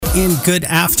And good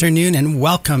afternoon and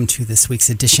welcome to this week's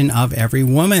edition of Every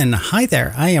Woman. Hi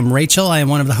there, I am Rachel. I am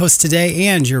one of the hosts today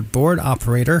and your board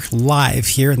operator live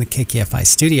here in the KKFI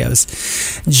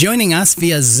studios. Joining us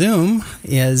via Zoom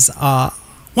is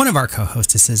one of our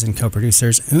co-hostesses and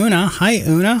co-producers, Una. Hi,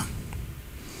 Una.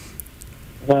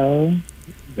 Hello.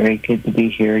 Very good to be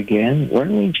here again.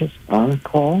 Weren't we just on a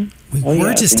call? We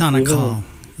were just on a call.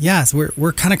 Yes,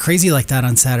 we're kind of crazy like that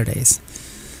on Saturdays.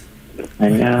 I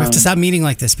know. We have to stop meeting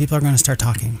like this. People are going to start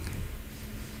talking.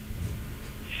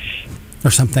 Or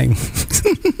something.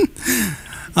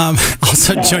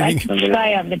 Also joining...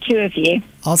 Try of the two of you.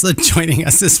 Also joining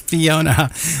us is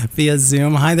Fiona via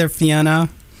Zoom. Hi there, Fiona.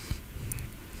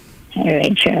 Hi,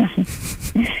 Rachel.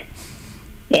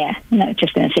 Yeah, no,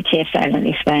 just going to sit here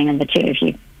silently spying on the two of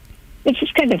you. Which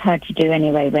is kind of hard to do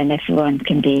anyway when everyone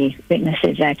can be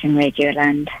witnesses out in Radio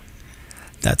Land.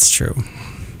 That's true.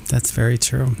 That's very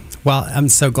true. Well, I'm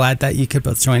so glad that you could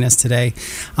both join us today.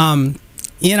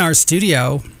 In our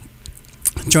studio,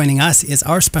 joining us is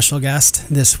our special guest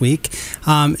this week.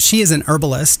 She is an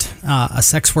herbalist, a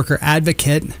sex worker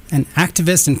advocate, an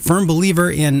activist, and firm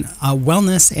believer in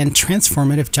wellness and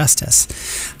transformative justice.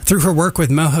 Through her work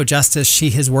with Moho Justice, she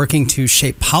is working to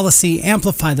shape policy,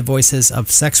 amplify the voices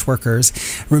of sex workers,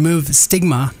 remove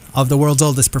stigma of the world's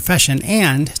oldest profession,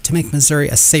 and to make Missouri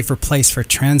a safer place for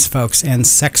trans folks and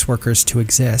sex workers to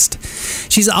exist.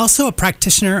 She's also a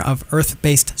practitioner of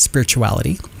earth-based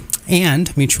spirituality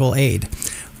and mutual aid.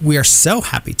 We are so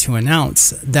happy to announce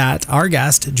that our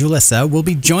guest, Julissa, will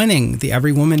be joining the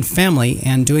Every Woman family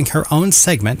and doing her own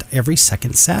segment every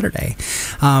second Saturday.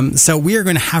 So we are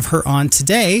going to have her on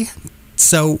today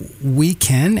so we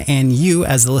can, and you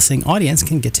as the listening audience,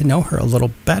 can get to know her a little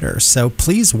better. So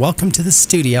please welcome to the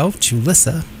studio,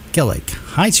 Julissa Gillig.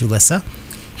 Hi, Julissa.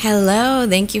 Hello,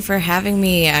 thank you for having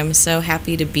me. I'm so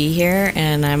happy to be here,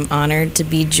 and I'm honored to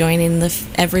be joining the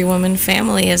Every Woman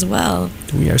family as well.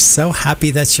 We are so happy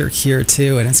that you're here,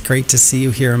 too, and it's great to see you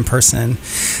here in person.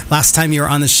 Last time you were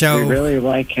on the show... We really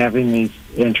like having these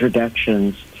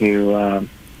introductions to,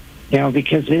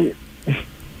 because it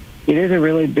is a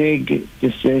really big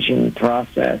decision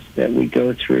process that we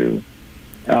go through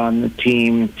on the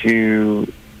team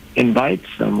to invite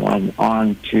someone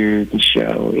onto the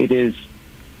show. It is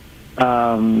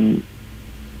a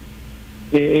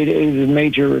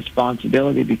major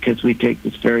responsibility because we take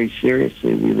this very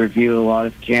seriously. We review a lot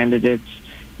of candidates.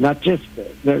 Not just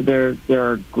there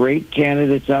are great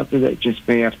candidates out there that just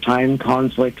may have time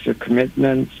conflicts or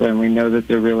commitments, and we know that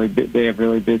they have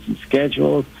really busy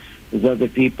schedules. There's other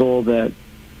people that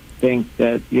think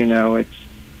that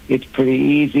it's pretty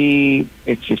easy.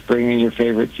 It's just bringing your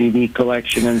favorite CD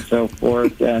collection and so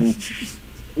forth. And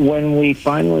when we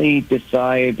finally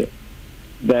decide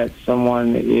that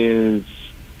someone is,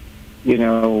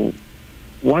 going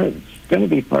to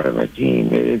be part of our team,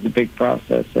 it is a big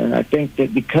process. And I think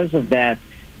that because of that,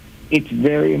 it's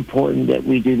very important that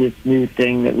we do this new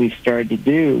thing that we've started to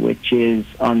do, which is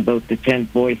on both the 10th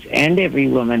Voice and Every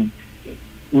Woman,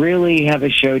 really have a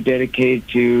show dedicated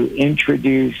to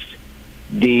introduce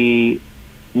the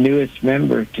newest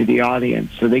member to the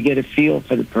audience so they get a feel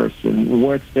for the person,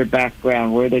 what's their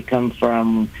background, where they come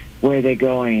from, where they're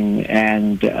going,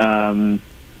 and, to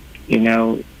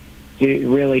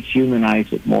really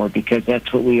humanize it more, because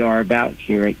that's what we are about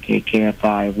here at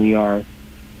KKFI. We are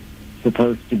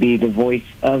supposed to be the voice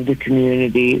of the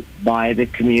community, by the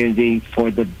community, for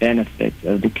the benefit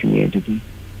of the community.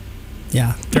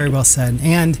 Yeah, very well said.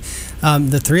 And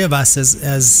the three of us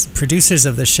as producers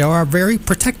of the show are very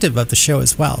protective of the show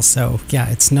as well. So,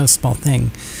 yeah, it's no small thing.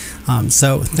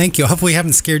 So thank you. Hopefully we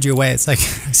haven't scared you away. It's like,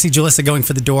 I see Julissa going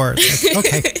for the door. It's like,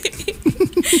 okay.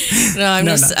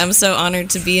 I'm so honored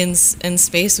to be in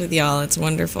space with y'all. It's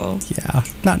wonderful. Yeah,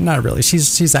 not really.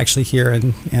 She's actually here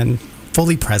and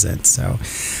fully present. So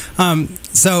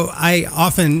I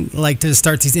often like to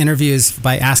start these interviews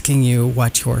by asking you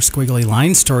what your squiggly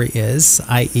line story is,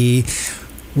 i.e.,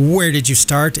 where did you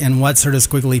start and what sort of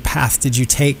squiggly path did you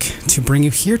take to bring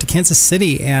you here to Kansas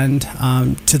City and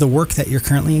to the work that you're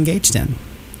currently engaged in?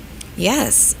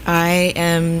 Yes, I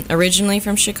am originally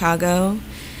from Chicago,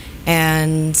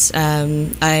 and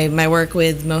my work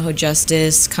with Moho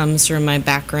Justice comes from my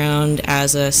background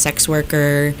as a sex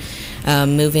worker,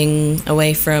 moving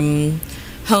away from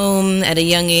home at a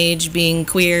young age, being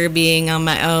queer, being on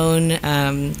my own,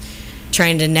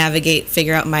 trying to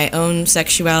figure out my own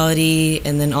sexuality,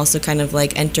 and then also kind of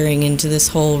like entering into this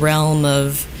whole realm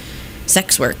of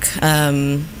sex work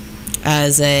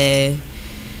as a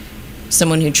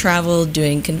someone who traveled,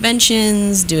 doing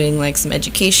conventions, doing like some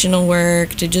educational work,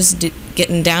 to just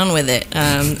getting down with it.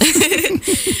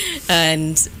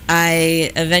 And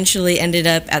I eventually ended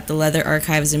up at the Leather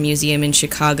Archives and Museum in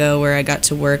Chicago, where I got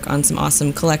to work on some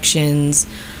awesome collections,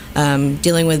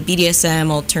 dealing with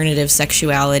BDSM, alternative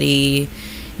sexuality,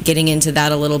 getting into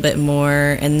that a little bit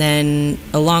more. And then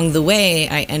along the way,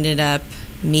 I ended up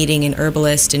meeting an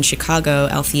herbalist in Chicago,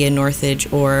 Althea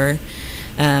Northage, or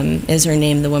is her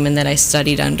name, the woman that I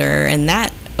studied under. And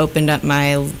that opened up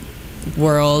my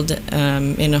world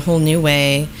in a whole new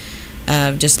way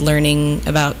of just learning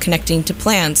about connecting to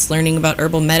plants, learning about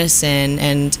herbal medicine.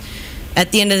 And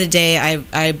at the end of the day,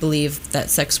 I believe that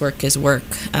sex work is work.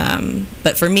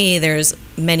 But for me, there's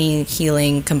many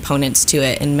healing components to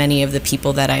it, and many of the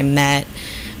people that I met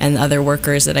and other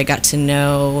workers that I got to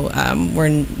know were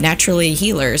naturally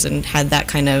healers and had that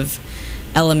kind of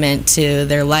element to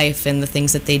their life and the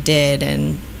things that they did.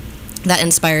 And that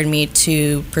inspired me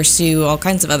to pursue all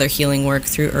kinds of other healing work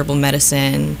through herbal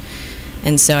medicine.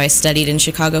 And so I studied in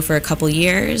Chicago for a couple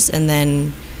years, and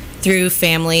then through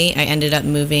family, I ended up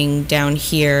moving down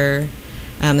here.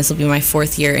 This will be my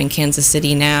 4th year in Kansas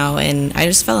City now, and I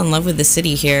just fell in love with the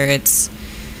city here. It's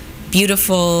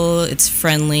beautiful, it's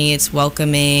friendly, it's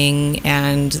welcoming,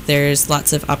 and there's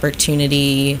lots of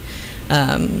opportunity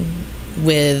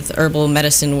with herbal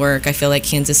medicine work. I feel like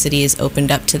Kansas City has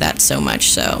opened up to that so much.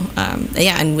 So,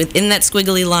 and within that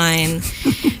squiggly line,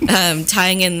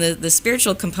 tying in the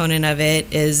spiritual component of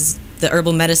it is the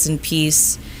herbal medicine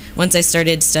piece. Once I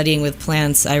started studying with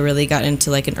plants, I really got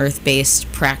into like an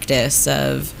earth-based practice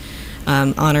of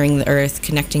honoring the earth,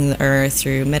 connecting the earth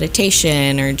through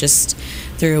meditation, or just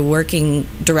through working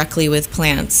directly with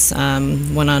plants,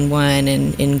 one-on-one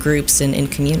and in groups and in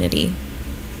community.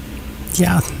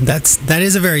 Yeah, that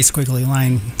is a very squiggly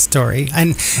line story. And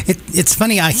it's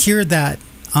funny, I hear that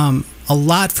a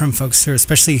lot from folks who,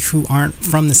 especially who aren't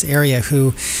from this area,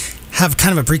 who have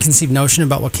kind of a preconceived notion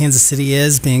about what Kansas City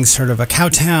is, being sort of a cow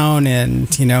town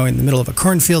and, in the middle of a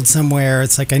cornfield somewhere.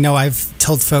 It's like, I know I've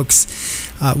told folks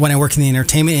when I work in the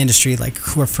entertainment industry, like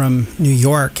who are from New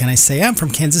York, and I say, I'm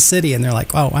from Kansas City, and they're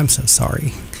like, oh, I'm so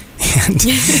sorry. And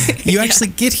you actually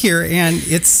get here, and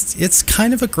it's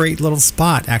kind of a great little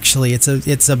spot. Actually, it's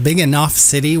a big enough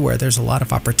city where there's a lot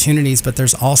of opportunities, but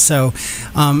there's also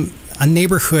a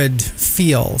neighborhood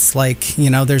feels like,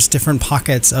 there's different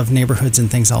pockets of neighborhoods and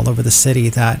things all over the city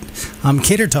that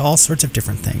cater to all sorts of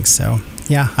different things. So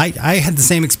yeah, I had the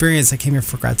same experience. I came here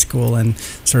for grad school and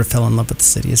sort of fell in love with the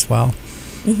city as well.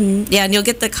 Mm-hmm. Yeah, and you'll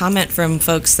get the comment from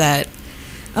folks that,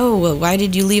 oh, well, why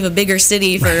did you leave a bigger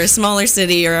city for a smaller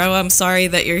city? Or, oh, I'm sorry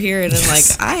that you're here. And I'm like,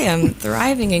 I am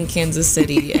thriving in Kansas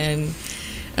City. And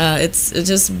it's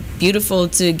just beautiful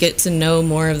to get to know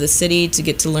more of the city, to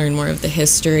get to learn more of the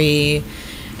history.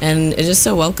 And it's just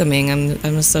so welcoming. I'm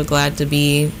just so glad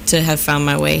to have found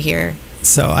my way here.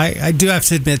 So I do have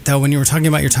to admit, though, when you were talking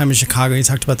about your time in Chicago, you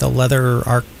talked about the Leather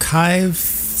Archive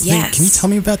thing. Yes. Can you tell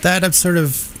me about that? I'm sort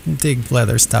of dig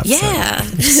leather stuff. Yeah.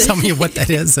 So just tell me what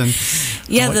that is and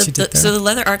what you did there. So the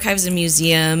Leather Archives and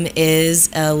Museum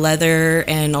is a leather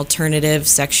and alternative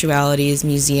sexualities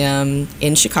museum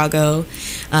in Chicago.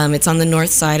 It's on the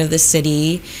north side of the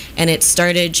city, and it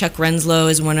started, Chuck Renslow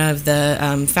is one of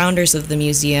the founders of the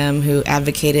museum who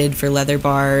advocated for leather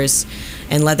bars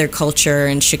and leather culture,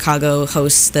 and Chicago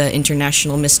hosts the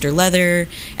International Mr. Leather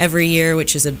every year,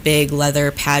 which is a big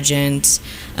leather pageant.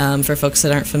 For folks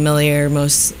that aren't familiar,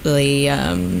 mostly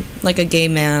like a gay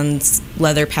man's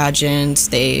leather pageant.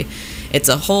 It's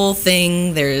a whole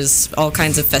thing. There's all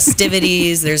kinds of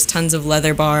festivities. There's tons of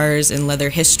leather bars and leather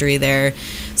history there.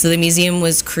 So the museum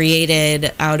was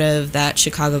created out of that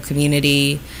Chicago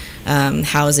community,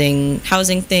 housing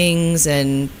things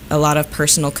and a lot of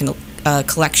personal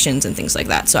collections and things like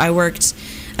that. So I worked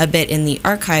a bit in the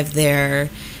archive there,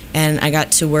 and I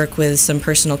got to work with some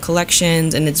personal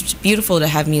collections, and it's beautiful to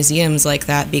have museums like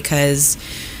that because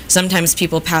sometimes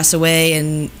people pass away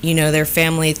and, their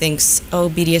family thinks, oh,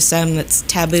 BDSM, that's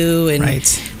taboo, and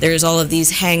right. There's all of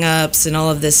these hang-ups and all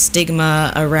of this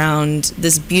stigma around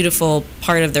this beautiful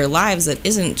part of their lives that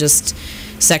isn't just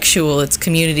sexual, it's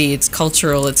community, it's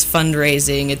cultural, it's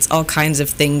fundraising, it's all kinds of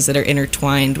things that are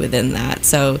intertwined within that.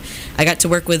 So I got to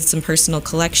work with some personal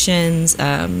collections.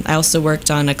 I also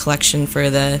worked on a collection for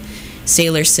the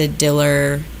Sailor Sid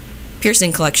Diller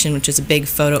piercing collection, which is a big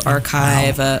photo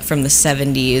archive from the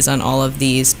 70s on all of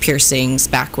these piercings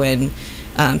back when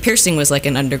piercing was like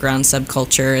an underground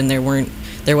subculture, and there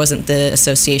wasn't the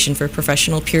association for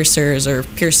professional piercers or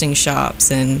piercing shops,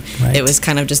 and right. It was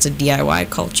kind of just a DIY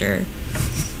culture.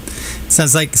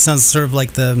 Sounds sort of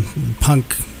like the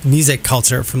punk music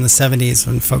culture from the 70s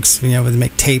when folks, would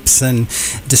make tapes and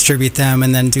distribute them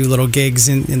and then do little gigs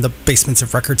in the basements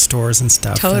of record stores and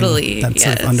stuff. Totally. And that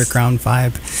sort of underground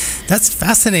vibe. That's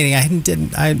fascinating.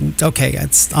 Okay,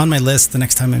 it's on my list the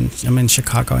next time I'm in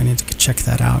Chicago. I need to check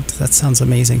that out. That sounds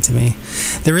amazing to me.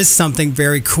 There is something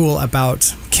very cool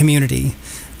about community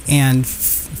and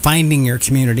finding your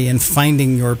community and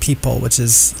finding your people, which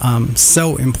is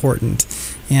so important.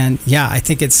 And yeah, I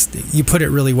think you put it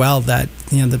really well that,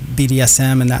 the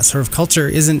BDSM and that sort of culture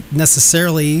isn't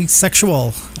necessarily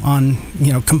sexual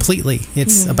completely.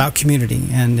 It's about community,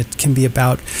 and it can be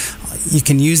about, you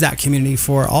can use that community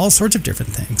for all sorts of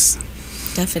different things.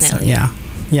 Definitely. So,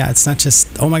 yeah, it's not just,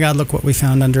 oh my God, look what we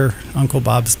found under Uncle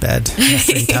Bob's bed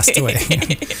after he passed away.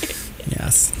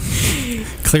 Yes.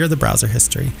 Clear the browser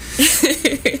history.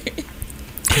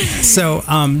 So,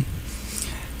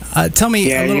 tell me.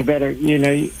 Yeah, you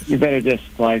better just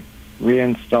like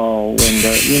reinstall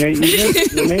Windows.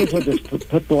 You may as well just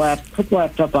put the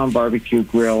laptop on barbecue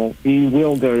grill. You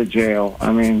will go to jail.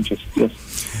 I mean, just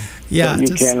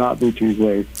you cannot be too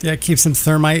late. Yeah, keep some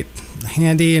thermite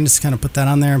handy and just kind of put that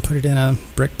on there and put it in a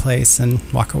brick place and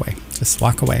walk away. Just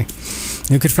walk away.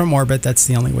 Nuke it from orbit. That's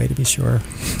the only way to be sure.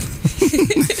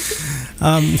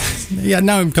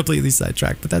 Now I'm completely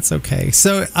sidetracked, but that's okay.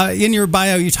 So in your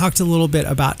bio, you talked a little bit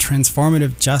about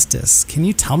transformative justice. Can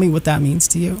you tell me what that means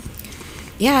to you?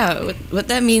 Yeah, what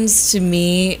that means to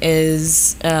me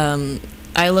is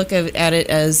I look at it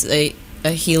as a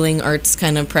healing arts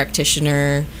kind of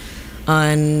practitioner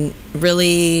on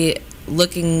really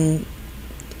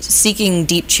seeking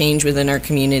deep change within our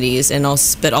communities,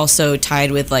 but also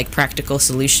tied with like practical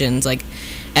solutions, like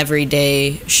every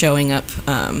day showing up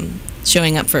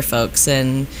for folks.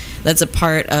 And that's a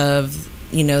part of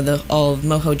all of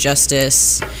Moho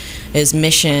Justice. His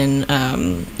mission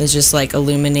is just like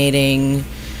illuminating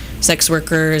sex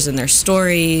workers and their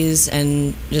stories,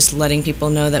 and just letting people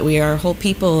know that we are whole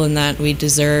people and that we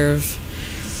deserve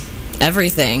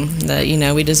everything, that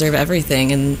we deserve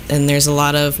everything. And there's a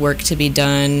lot of work to be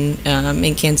done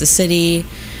in Kansas City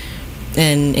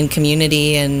and in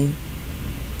community, and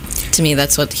to me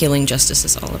that's what healing justice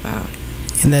is all about.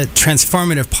 And the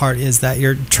transformative part is that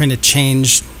you're trying to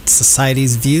change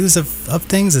society's views of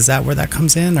things. Is that where that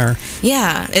comes in? Or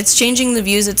yeah, it's changing the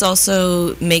views. It's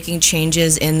also making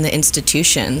changes in the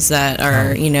institutions that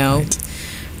are right.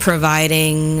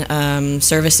 Providing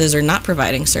services or not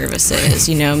providing services,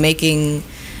 making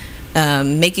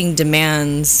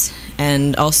demands,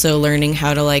 and also learning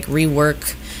how to like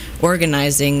rework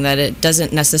organizing, that it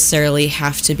doesn't necessarily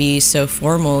have to be so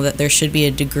formal, that there should be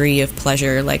a degree of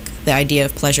pleasure, like the idea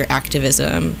of pleasure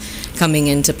activism coming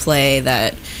into play,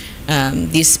 that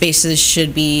these spaces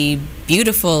should be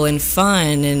beautiful and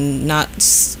fun and not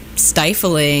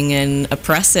stifling and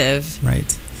oppressive.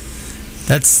 Right.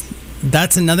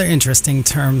 That's another interesting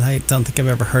term I don't think I've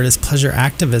ever heard, is pleasure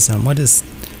activism. What does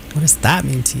that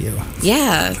mean to you?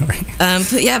 Yeah.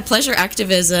 Pleasure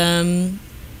activism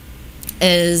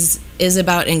is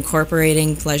about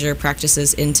incorporating pleasure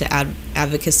practices into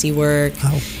advocacy work,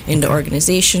 into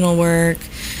organizational work,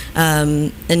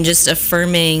 and just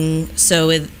affirming. So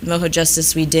with Moho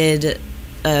Justice, we did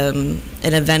an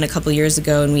event a couple years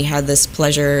ago, and we had this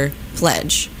pleasure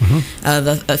pledge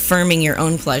of affirming your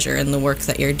own pleasure in the work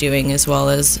that you're doing, as well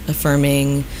as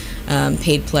affirming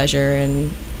paid pleasure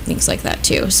and things like that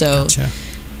too. So gotcha.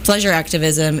 Pleasure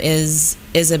activism is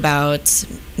about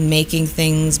making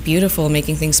things beautiful,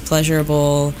 making things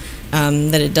pleasurable,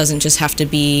 that it doesn't just have to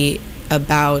be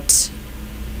about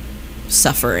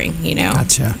suffering,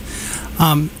 Gotcha.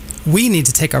 We need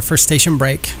to take our first station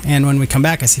break, and when we come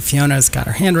back, I see Fiona's got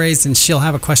her hand raised and she'll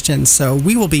have a question, so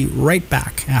we will be right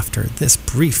back after this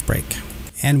brief break.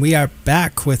 And we are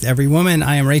back with Every Woman.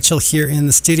 I am Rachel here in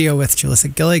the studio with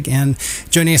Julissa Gillig, and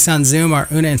joining us on Zoom are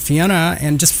Una and Fiona.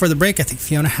 And just for the break, I think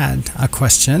Fiona had a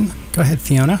question. Go ahead,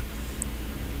 Fiona.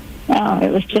 Well, it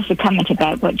was just a comment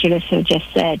about what Julissa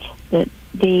just said, that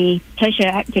the pleasure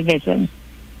activism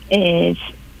is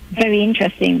very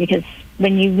interesting, because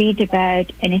when you read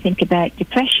about anything about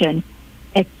depression,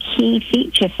 a key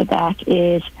feature for that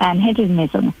is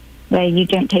anhedonism, where you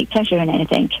don't take pleasure in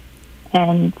anything.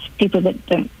 And people that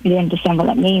don't really understand what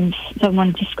that means,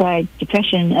 someone described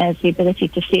depression as the ability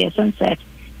to see a sunset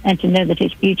and to know that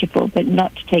it's beautiful, but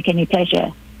not to take any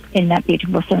pleasure in that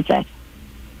beautiful sunset.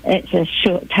 It's a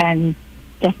shorthand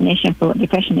definition for what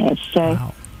depression is.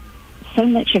 So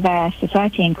much of our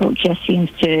society and culture seems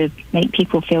to make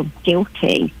people feel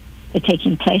guilty for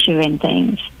taking pleasure in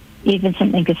things, even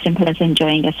something as simple as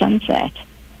enjoying a sunset.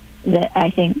 That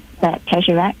I think that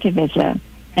pleasure activism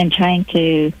and trying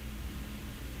to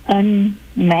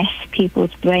unmess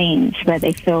people's brains where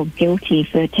they feel guilty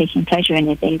for taking pleasure in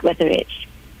anything, whether it's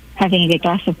having a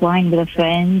glass of wine with a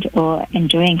friend or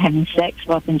enjoying having sex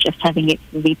rather than just having it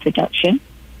for reproduction.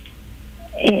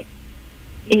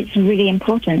 It's really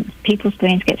important. People's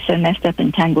brains get so messed up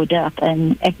and tangled up,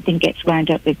 and everything gets wound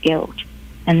up with guilt.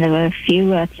 And there are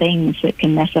fewer things that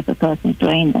can mess up a person's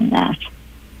brain than that.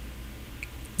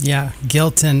 Yeah,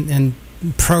 guilt and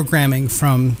programming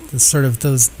from the sort of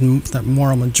that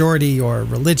moral majority or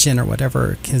religion or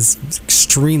whatever is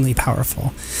extremely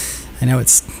powerful. I know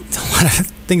it's a lot of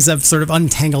things I've sort of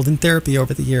untangled in therapy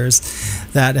over the years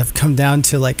that have come down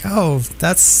to like, oh,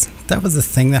 that was a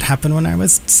thing that happened when I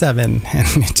was 7,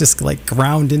 and it just like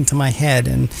ground into my head.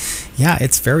 And yeah,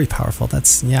 it's very powerful.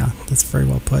 That's very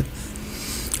well put.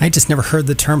 I just never heard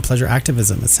the term pleasure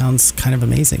activism. It sounds kind of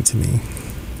amazing to me.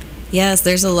 Yes,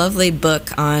 there's a lovely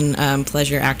book on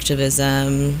pleasure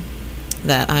activism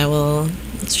that I will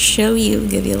show you,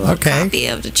 give you a little copy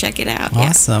of to check it out.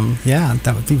 Awesome. Yeah,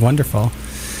 that would be wonderful.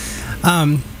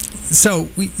 So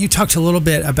you talked a little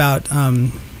bit about,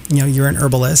 you're an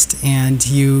herbalist, and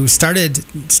you started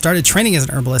training as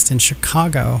an herbalist in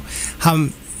Chicago.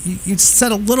 You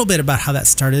said a little bit about how that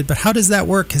started, but how does that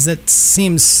work? Because it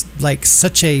seems like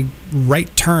such a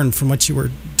right turn from what you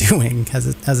were doing as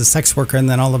a sex worker, and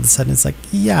then all of a sudden it's like,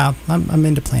 yeah, I'm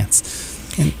into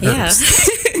plants and herbs.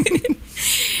 Yeah.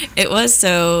 It was.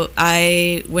 So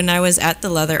when I was at the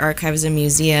Leather Archives and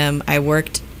Museum, I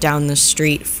worked down the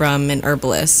street from an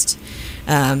herbalist,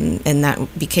 and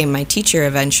that became my teacher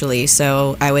eventually.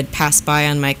 So I would pass by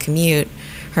on my commute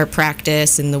her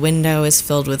practice, and the window is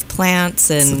filled with plants.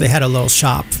 And so they had a little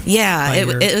shop. Yeah,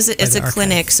 it's a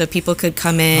clinic, so people could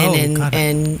come in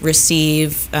and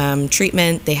receive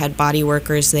treatment. They had body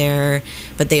workers there,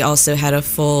 but they also had a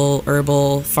full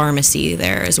herbal pharmacy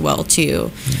there as well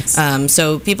too. Yes.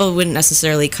 So people wouldn't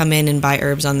necessarily come in and buy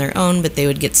herbs on their own, but they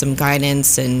would get some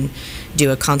guidance and do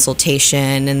a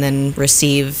consultation, and then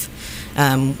receive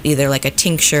either like a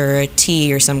tincture, a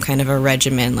tea, or some kind of a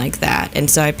regimen like that. And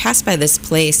so I passed by this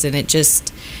place, and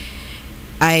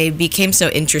I became so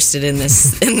interested in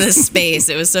this space.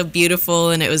 It was so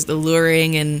beautiful, and it was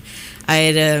alluring. And I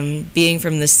had, being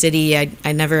from the city,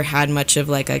 I never had much of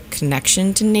like a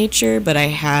connection to nature, but I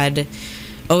had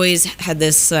always had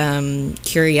this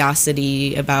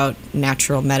curiosity about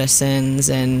natural medicines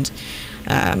and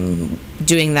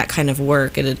doing that kind of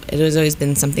work. It has always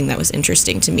been something that was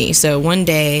interesting to me. So one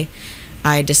day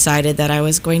I decided that I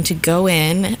was going to go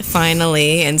in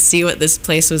finally and see what this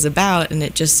place was about, and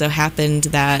it just so happened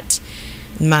that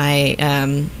my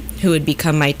who would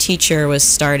become my teacher was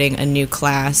starting a new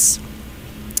class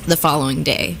the following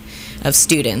day of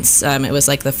students. It was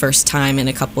like the first time in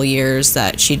a couple years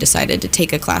that she decided to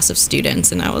take a class of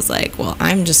students, and I was like, well,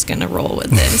 I'm just gonna roll with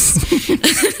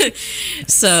this.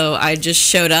 So I just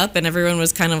showed up, and everyone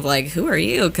was kind of like, who are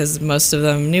you? Because most of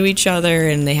them knew each other,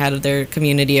 and they had their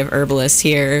community of herbalists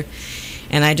here.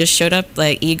 And I just showed up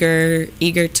like eager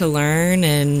to learn,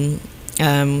 and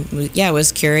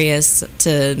was curious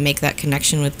to make that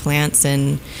connection with plants.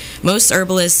 And most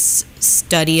herbalists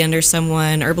study under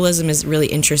someone. Herbalism is really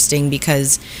interesting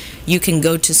because you can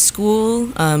go to school,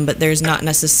 but there's not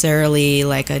necessarily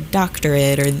like a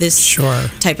doctorate or this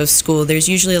type of school. There's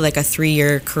usually like a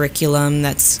 3-year curriculum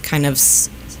that's kind of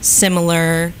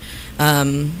similar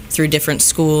through different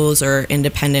schools or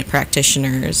independent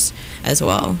practitioners as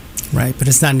well. Right, but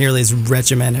it's not nearly as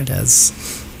regimented as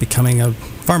becoming a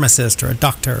pharmacist or a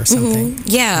doctor or something. Mm-hmm.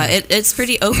 Yeah, it's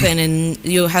pretty open, and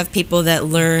you'll have people that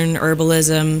learn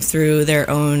herbalism through their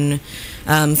own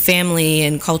family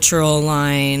and cultural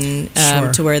line,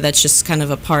 to where that's just kind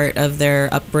of a part of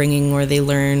their upbringing, where they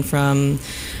learn from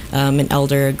an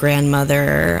elder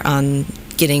grandmother on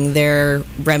getting their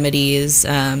remedies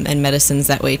and medicines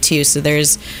that way too. So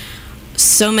there's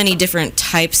so many different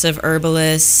types of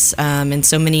herbalists, and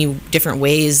so many different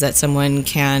ways that someone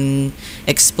can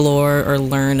explore or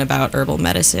learn about herbal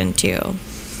medicine too.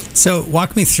 So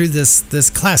walk me through this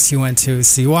class you went to.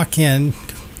 So you walk in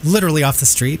literally off the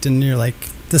street, and you're like,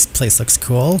 this place looks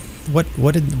cool.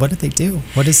 What did they do?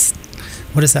 What is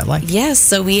that like? Yes,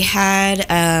 so we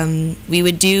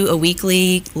would do a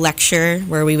weekly lecture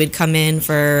where we would come in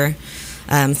for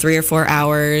 3 or 4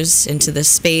 hours into the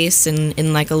space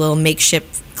in like a little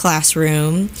makeshift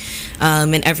classroom.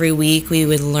 And every week we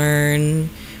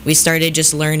started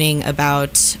just learning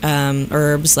about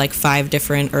herbs, like 5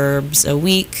 different herbs a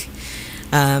week,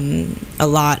 a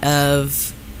lot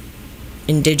of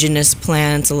indigenous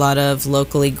plants, a lot of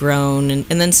locally grown, and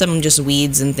then some just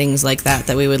weeds and things like that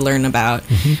we would learn about.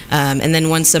 Mm-hmm. And then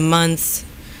once a month,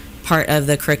 part of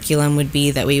the curriculum would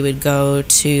be that we would go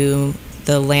to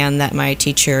the land that my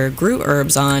teacher grew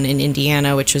herbs on in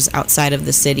Indiana, which was outside of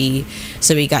the city.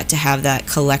 So we got to have that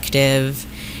collective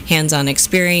hands-on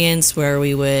experience where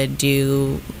we would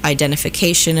do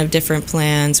identification of different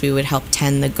plants. We would help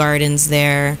tend the gardens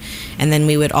there, and then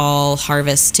we would all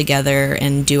harvest together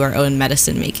and do our own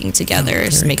medicine making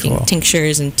together, so making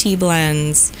tinctures and tea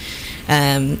blends.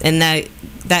 And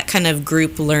that kind of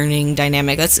group learning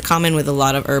dynamic, that's common with a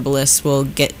lot of herbalists. Will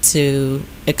get to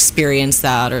experience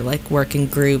that or like work in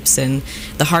groups, and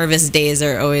the harvest days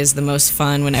are always the most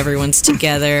fun when everyone's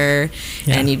together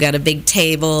and you've got a big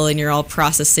table and you're all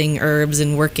processing herbs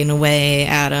and working away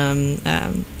at them.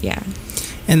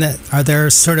 And are there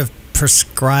sort of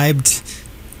prescribed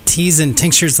teas and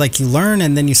tinctures like you learn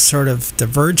and then you sort of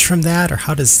diverge from that, or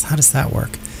how does that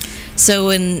work? So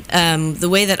the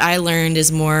way that I learned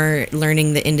is more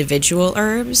learning the individual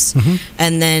herbs,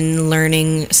 and then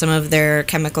learning some of their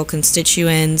chemical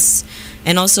constituents,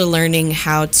 and also learning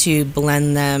how to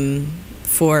blend them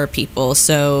for people.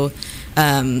 So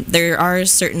there are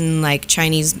certain like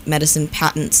Chinese medicine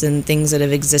patents and things that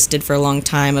have existed for a long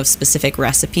time of specific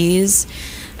recipes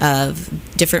of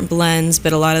different blends,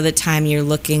 but a lot of the time you're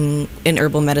looking in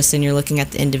herbal medicine, you're looking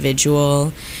at the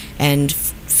individual and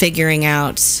figuring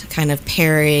out kind of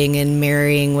pairing and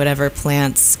marrying whatever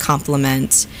plants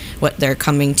complement what they're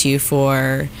coming to you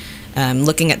for.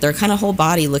 Looking at their kind of whole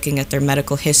body, looking at their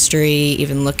medical history,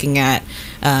 even looking at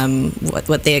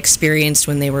what they experienced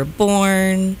when they were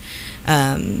born,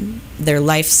 their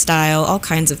lifestyle, all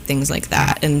kinds of things like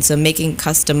that. And so making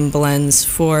custom blends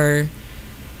for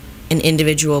an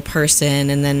individual person,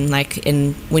 and then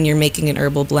when you're making an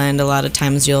herbal blend, a lot of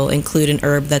times you'll include an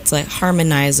herb that's like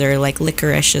harmonizer, like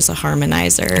licorice is a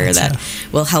harmonizer that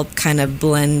will help kind of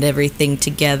blend everything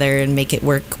together and make it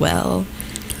work well.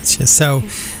 Gotcha. So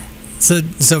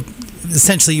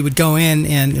essentially you would go in,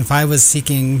 and if I was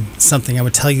seeking something, I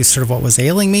would tell you sort of what was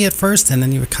ailing me at first, and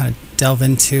then you would kind of delve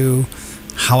into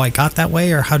how I got that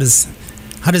way, or how does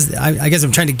I guess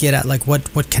I'm trying to get at like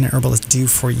what can an herbalist do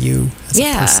for you as a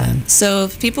person? So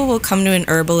people will come to an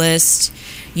herbalist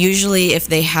usually if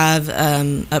they have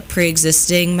a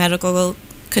pre-existing medical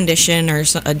condition or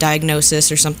a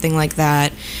diagnosis or something like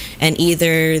that, and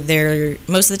either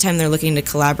most of the time they're looking to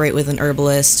collaborate with an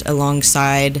herbalist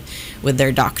alongside with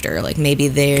their doctor. Like maybe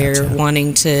they're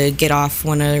wanting to get off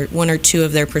one or two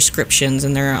of their prescriptions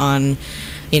and they're on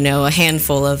a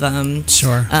handful of them.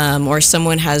 Sure. Or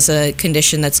someone has a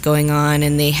condition that's going on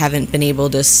and they haven't been able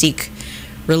to seek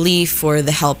relief or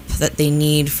the help that they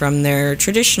need from their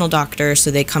traditional doctor,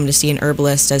 so they come to see an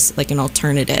herbalist as like an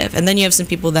alternative. And then you have some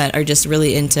people that are just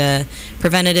really into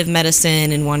preventative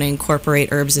medicine and want to incorporate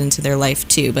herbs into their life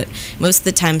too. But most of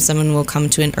the time someone will come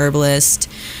to an herbalist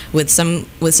with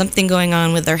something going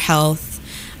on with their health,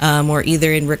 or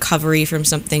either in recovery from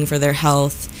something for their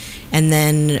health. And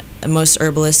then most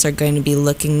herbalists are going to be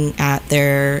looking at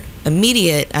their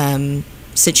immediate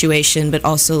situation, but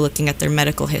also looking at their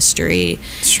medical history.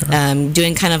 Sure.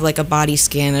 Doing kind of like a body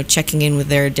scan of checking in with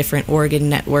their different organ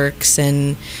networks,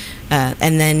 and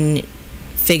then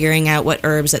figuring out what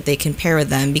herbs that they can pair with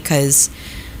them, because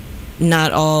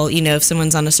not all, if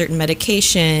someone's on a certain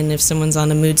medication, if someone's on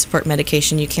a mood support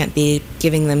medication, you can't be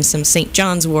giving them some St.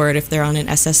 John's wort if they're on an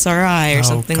SSRI or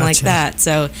something like that.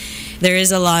 So there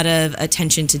is a lot of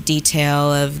attention to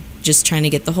detail of just trying to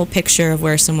get the whole picture of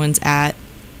where someone's at,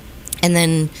 and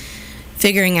then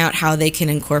figuring out how they can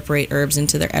incorporate herbs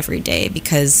into their everyday,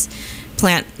 because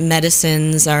plant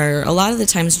medicines are a lot of the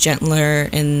times gentler,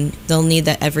 and they'll need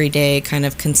that everyday kind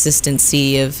of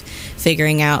consistency of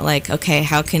figuring out like, okay,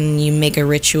 how can you make a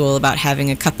ritual about having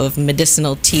a cup of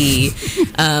medicinal tea,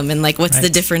 and like what's the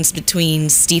difference between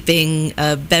steeping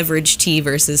a beverage tea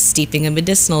versus steeping a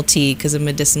medicinal tea, because a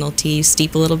medicinal tea you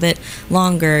steep a little bit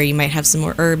longer, you might have some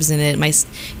more herbs in it might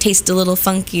taste a little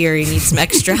funkier, you need some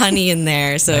extra honey in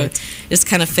there, so just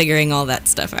kind of figuring all that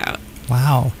stuff out.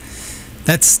 Wow.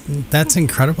 That's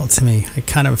incredible to me. I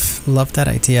kind of love that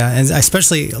idea, and I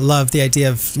especially love the idea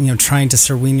of trying to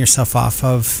sort of wean yourself off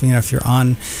of if you're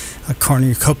on a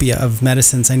cornucopia of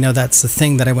medicines. I know that's the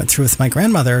thing that I went through with my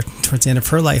grandmother towards the end of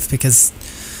her life, because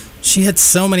she had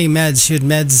so many meds. She had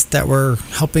meds that were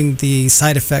helping the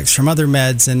side effects from other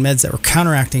meds, and meds that were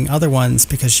counteracting other ones,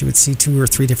 because she would see 2 or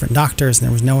 3 different doctors, and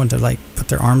there was no one to like put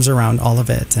their arms around all of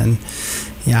it. And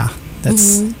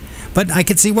that's. Mm-hmm. But I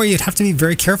could see where you'd have to be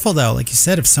very careful, though. Like you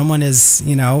said, if someone is,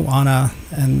 on a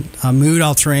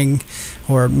mood-altering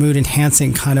or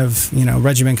mood-enhancing kind of,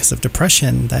 regimen because of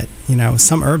depression, that,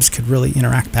 some herbs could really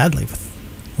interact badly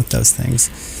with those things.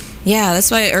 Yeah,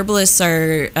 that's why herbalists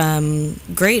are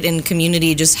great in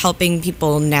community, just helping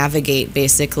people navigate,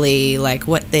 basically, like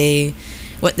what they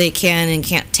what they can and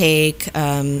can't take,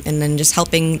 and then just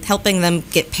helping them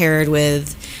get paired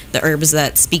with the herbs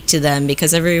that speak to them,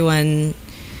 because everyone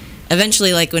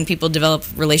eventually, like when people develop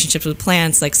relationships with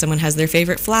plants, like someone has their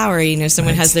favorite flower,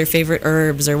 someone has their favorite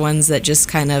herbs or ones that just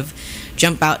kind of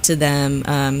jump out to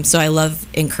them. So I love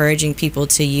encouraging people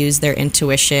to use their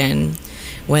intuition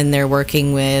when they're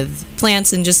working with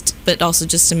plants, but also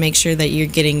just to make sure that you're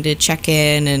getting to check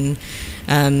in,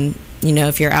 and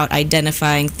if you're out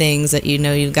identifying things, that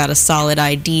you've got a solid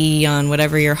ID on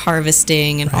whatever you're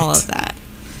harvesting and all of that.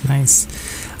 Nice.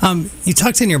 You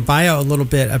talked in your bio a little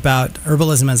bit about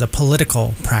herbalism as a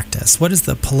political practice. What is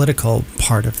the political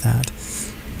part of that?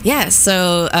 Yeah,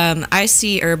 so I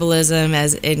see herbalism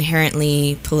as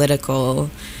inherently political,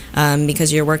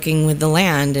 because you're working with the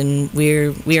land, and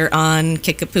we are on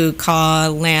Kickapoo Kaw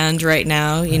land right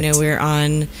now. Right. We're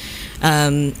on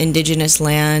indigenous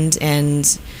land, and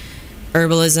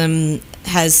herbalism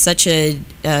has such a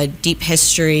deep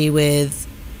history with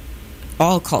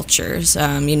all cultures.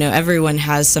 Everyone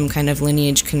has some kind of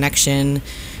lineage connection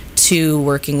to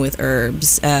working with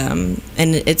herbs, and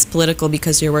it's political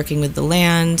because you're working with the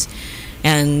land,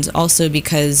 and also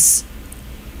because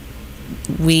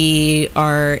we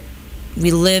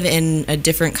live in a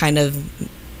different kind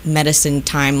of medicine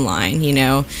timeline.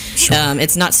 Sure.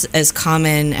 It's not as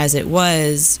common as it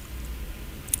was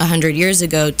 100 years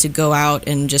ago to go out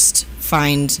and just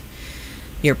find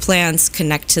your plants,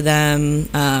 connect to them,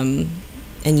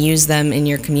 and use them in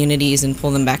your communities and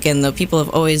pull them back in, though people have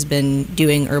always been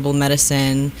doing herbal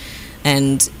medicine.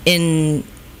 And in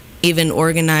even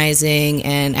organizing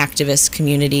and activist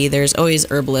community, there's always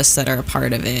herbalists that are a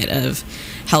part of it, of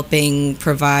helping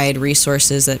provide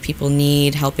resources that people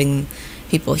need, helping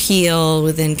people heal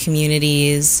within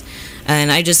communities.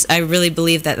 And I really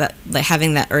believe that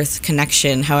having that earth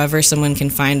connection, however someone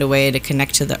can find a way to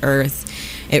connect to the earth,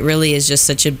 it really is just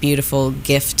such a beautiful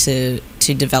gift to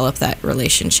develop that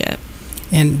relationship.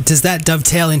 And does that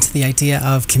dovetail into the idea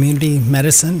of community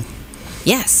medicine?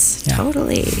 Yes, Yeah.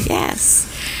 totally. Yes.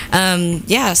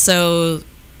 So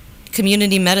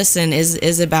community medicine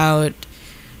is about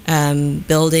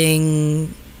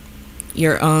building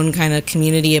your own kind of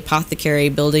community apothecary,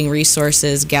 building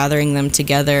resources, gathering them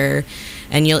together.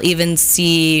 And you'll even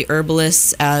see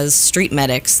herbalists as street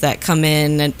medics that come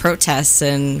in and protest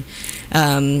and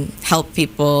help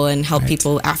people, and help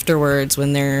people afterwards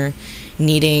when they're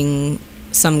needing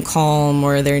some calm,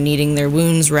 or they're needing their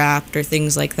wounds wrapped, or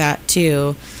things like that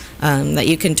too. That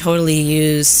you can totally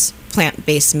use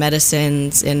plant-based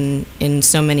medicines in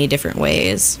so many different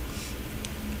ways.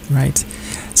 Right.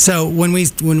 So when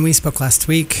we spoke last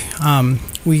week,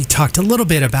 we talked a little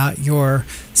bit about your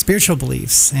spiritual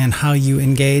beliefs and how you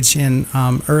engage in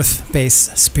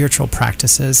earth-based spiritual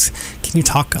practices. Can you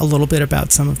talk a little bit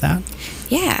about some of that?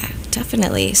 Yeah,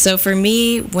 definitely. So for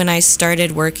me, when I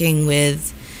started working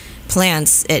with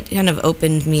plants, it kind of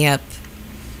opened me up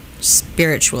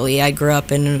spiritually. I grew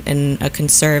up in a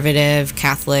conservative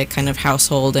Catholic kind of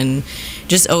household, and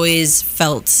just always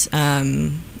felt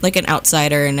like an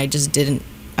outsider, and I just didn't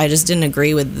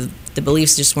agree with the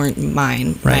beliefs. Just weren't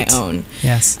mine, my own.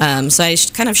 Yes. So I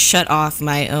kind of shut off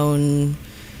my own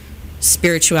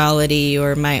spirituality,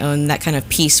 or my own, that kind of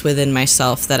peace within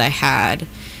myself that I had.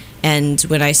 And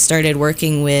when I started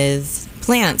working with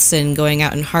plants and going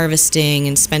out and harvesting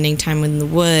and spending time in the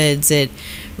woods, it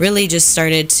really just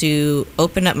started to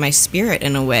open up my spirit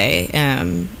in a way,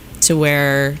 to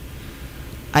where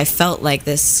I felt like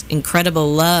this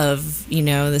incredible love,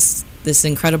 this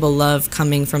incredible love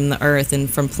coming from the earth and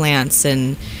from plants,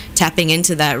 and tapping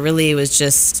into that really was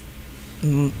just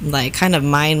like kind of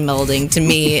mind melding to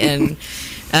me. And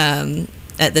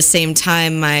at the same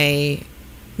time,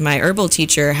 my herbal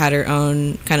teacher had her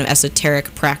own kind of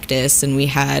esoteric practice, and we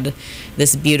had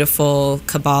this beautiful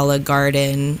Kabbalah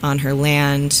garden on her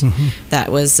land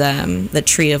that was the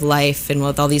tree of life, and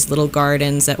with all these little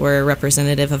gardens that were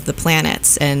representative of the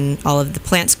planets, and all of the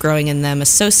plants growing in them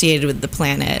associated with the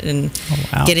planet, and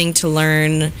getting to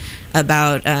learn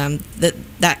about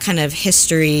that kind of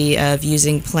history of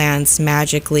using plants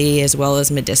magically as well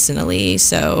as medicinally.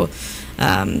 So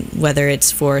whether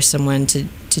it's for someone to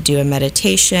do a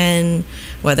meditation,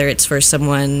 whether it's for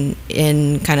someone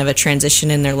in kind of a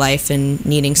transition in their life and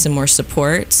needing some more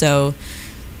support. So,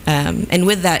 and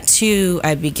with that too,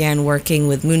 I began working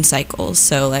with moon cycles.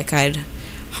 So like I'd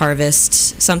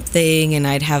harvest something and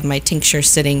I'd have my tincture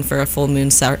sitting for a full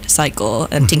moon cycle,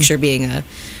 a tincture being a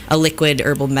liquid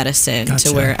herbal medicine. Gotcha.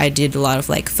 To where I did a lot of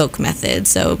like folk methods.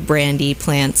 So brandy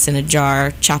plants in a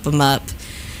jar, chop them up,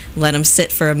 let them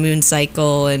sit for a moon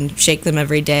cycle, and shake them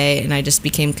every day, and I just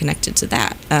became connected to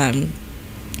that.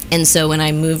 And so when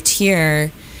I moved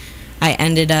here, I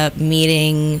ended up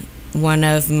meeting one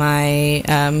of my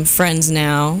friends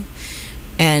now,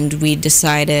 and we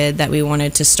decided that we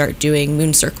wanted to start doing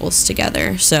moon circles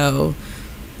together. So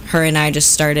her and I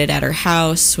just started at her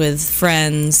house with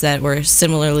friends that were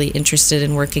similarly interested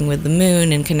in working with the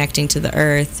moon and connecting to the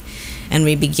earth. And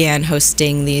we began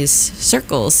hosting these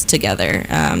circles together,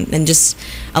 and just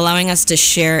allowing us to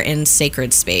share in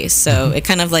sacred space. So it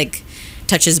kind of like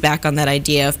touches back on that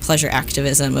idea of pleasure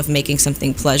activism, of making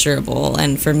something pleasurable.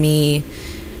 And for me,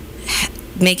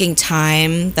 making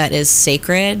time that is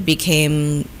sacred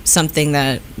became something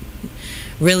that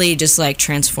really just like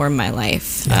transformed my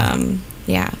life.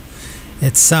 Yeah.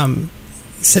 It's you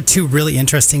said two really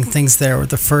interesting things there.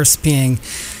 The first being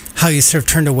how you sort of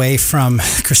turned away from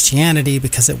Christianity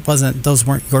because those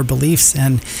weren't your beliefs.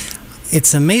 And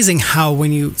it's amazing how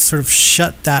when you sort of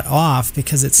shut that off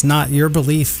because it's not your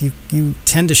belief, you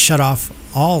tend to shut off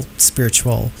all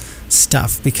spiritual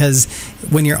stuff, because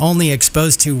when you're only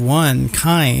exposed to one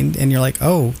kind and you're like,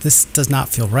 oh, this does not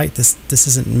feel right, this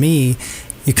isn't me,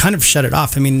 you kind of shut it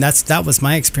off. I mean, that was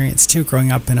my experience too,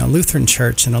 growing up in a Lutheran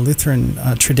church and a Lutheran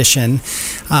tradition.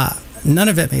 None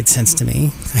of it made sense to me.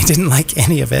 I didn't like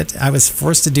any of it. I was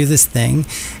forced to do this thing.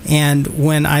 And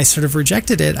when I sort of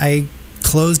rejected it, I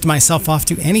closed myself off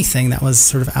to anything that was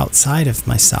sort of outside of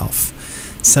myself.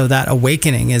 So that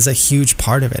awakening is a huge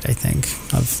part of it, I think,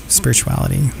 of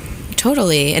spirituality.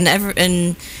 Totally.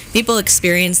 And people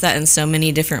experience that in so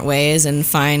many different ways and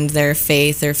find their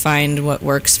faith or find what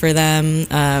works for them.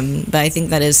 But I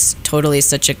think that is totally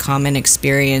such a common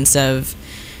experience of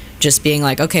just being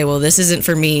like, okay, well, this isn't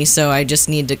for me, so I just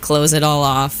need to close it all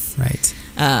off. Right.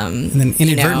 And then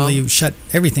inadvertently you shut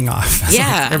everything off.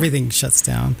 Yeah. Like everything shuts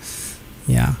down.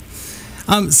 Yeah.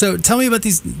 So tell me about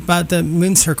the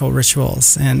moon circle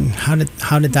rituals, and how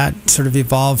did that sort of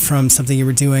evolve from something you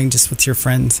were doing just with your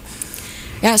friends?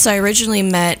 Yeah, so I originally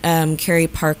met Carrie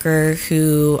Parker,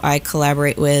 who I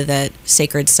collaborate with at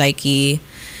Sacred Psyche,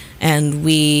 and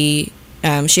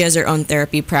she has her own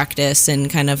therapy practice and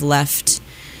kind of left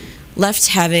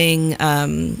having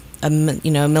a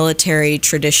military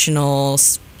traditional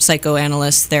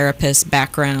psychoanalyst therapist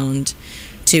background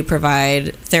to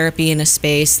provide therapy in a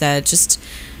space that just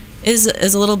is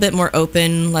a little bit more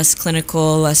open, less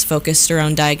clinical, less focused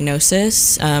around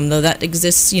diagnosis, though that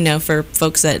exists, for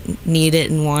folks that need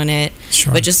it and want it.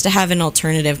 Sure. But just to have an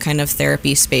alternative kind of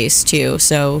therapy space too.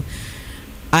 So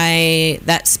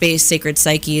that space, Sacred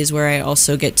Psyche, is where I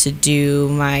also get to do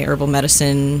my herbal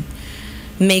medicine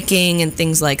making and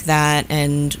things like that.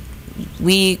 And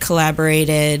we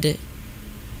collaborated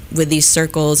with these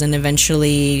circles and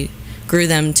eventually grew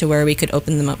them to where we could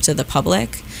open them up to the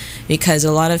public, because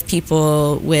a lot of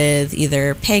people with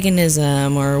either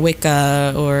paganism or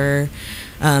Wicca or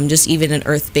just even an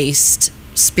earth-based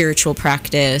spiritual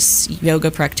practice, yoga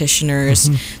practitioners,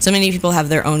 so many people have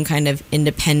their own kind of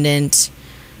independent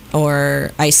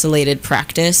or isolated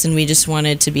practice, and we just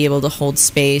wanted to be able to hold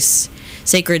space,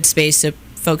 sacred space, so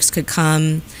folks could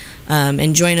come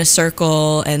and join a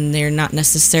circle, and they're not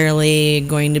necessarily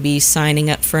going to be signing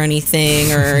up for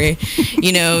anything or,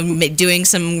 doing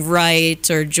some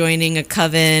rite or joining a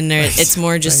coven. Or right. It's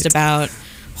more just about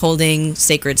holding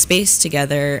sacred space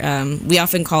together. We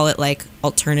often call it like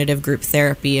alternative group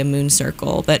therapy, a moon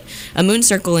circle. But a moon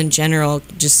circle in general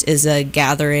just is a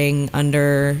gathering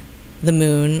under the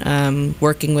moon,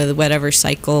 working with whatever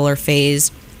cycle or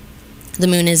phase the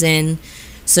moon is in.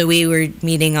 So we were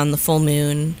meeting on the full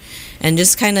moon, and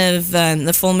just kind of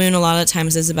the full moon a lot of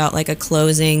times is about like a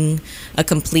closing, a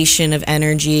completion of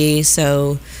energy.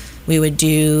 So we would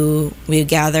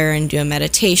gather and do a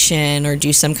meditation or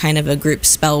do some kind of a group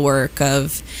spell work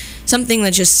of something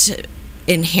that's just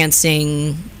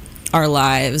enhancing our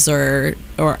lives or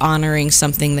honoring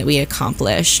something that we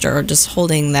accomplished, or just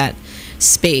holding that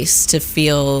space to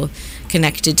feel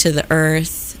connected to the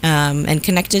earth. And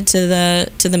connected to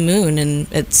the moon,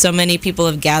 and so many people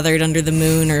have gathered under the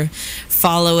moon or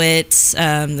follow it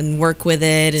and work with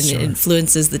it, and Sure. It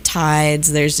influences the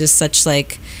tides. There's just such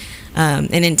like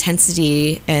an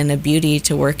intensity and a beauty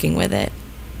to working with it.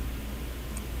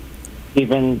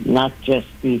 Even not just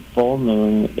the full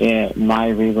moon in my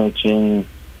religion,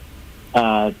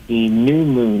 the new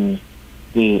moon,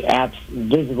 the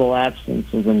visible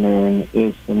absence of the moon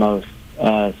is the most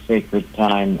sacred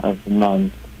time of the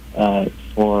month.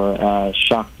 For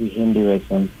Shakti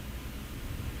Hinduism.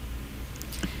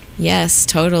 Yes,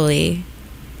 totally.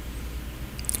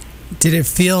 Did it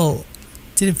feel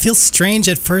strange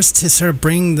at first to sort of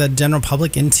bring the general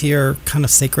public into your kind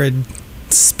of sacred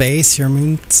space, your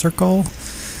moon circle?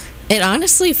 It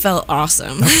honestly felt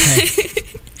awesome.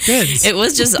 Okay. good. It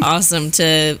was just awesome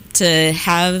to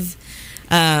have.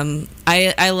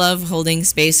 I love holding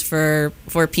space for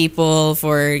people,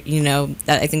 for, you know,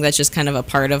 that, I think that's just kind of a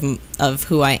part of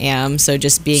who I am. So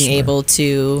just being able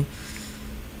to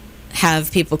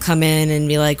have people come in and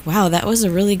be like, wow, that was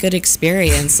a really good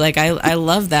experience. Like, I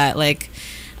love that. Like,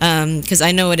 because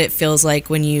I know what it feels like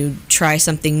when you try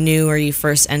something new, or you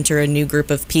first enter a new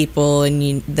group of people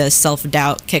and the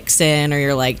self-doubt kicks in, or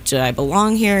you're like, do I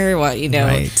belong here? What, you know,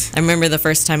 Right. I remember the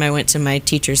first time I went to my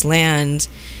teacher's land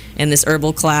in this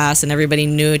herbal class, and everybody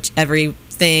knew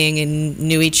everything and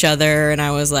knew each other, and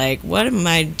I was like, what am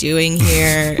I doing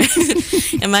here?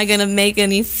 Am I gonna make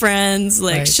any friends?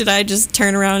 Like, Right. should I just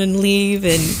turn around and leave?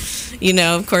 And, you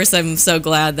know, of course, I'm so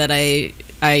glad that I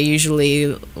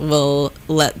usually will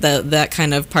let that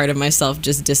kind of part of myself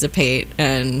just dissipate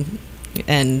and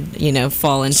you know,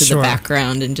 fall into the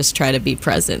background and just try to be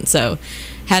present. So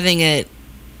having it,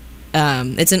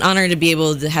 it's an honor to be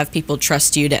able to have people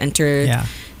trust you to enter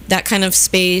that kind of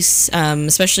space,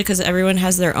 especially because everyone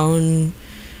has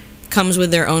comes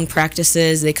with their own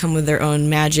practices. They come with their own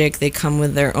magic. They come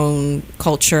with their own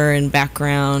culture and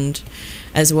background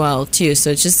as well too.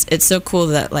 So it's so cool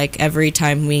that, like, every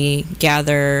time we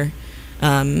gather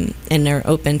and are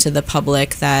open to the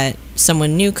public, that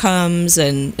someone new comes,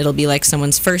 and it'll be like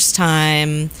someone's first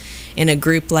time in a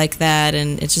group like that,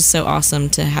 and it's just so awesome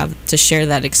to share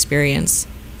that experience.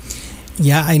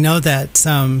 Yeah, I know that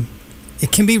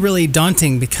it can be really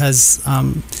daunting because,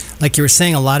 like you were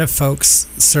saying, a lot of folks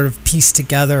sort of piece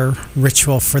together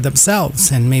ritual for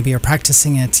themselves, and maybe are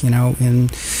practicing it, you know,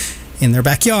 in their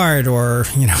backyard, or,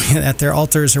 you know, at their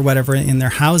altars or whatever, in their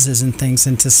houses and things,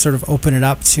 and to sort of open it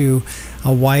up to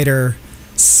a wider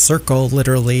circle,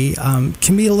 literally,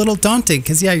 can be a little daunting,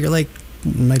 because, yeah, you're like,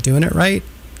 am I doing it right?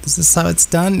 Is this how it's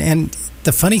done? And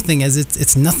the funny thing is,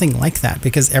 it's nothing like that,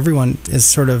 because everyone is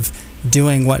sort of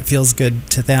doing what feels good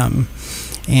to them.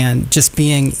 And just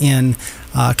being in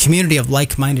a community of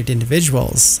like-minded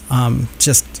individuals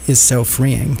just is so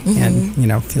freeing, and, you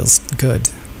know, feels good.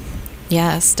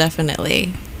 Yes,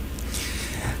 definitely.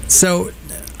 So,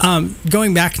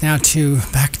 going back now to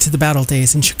the battle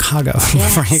days in Chicago,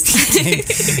 before you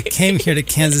came here to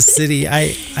Kansas City,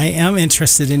 I am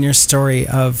interested in your story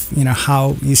of, you know,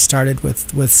 how you started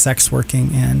with sex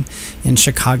working in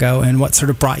Chicago, and what sort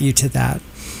of brought you to that.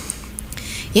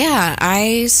 Yeah,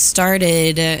 I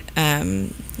started.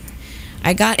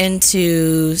 I got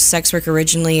into sex work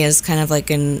originally as kind of like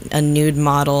a nude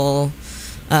model.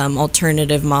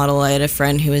 Alternative model. I had a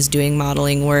friend who was doing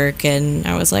modeling work, and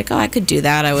I was like, oh, I could do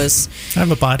that. I have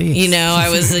a body. You know, I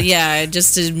was, I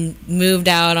just moved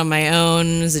out on my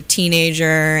own as a teenager,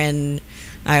 and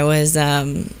I was,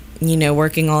 you know,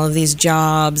 working all of these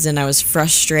jobs, and I was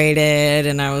frustrated,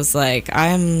 and I was like,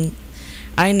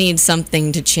 I need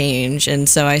something to change. And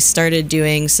so I started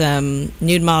doing some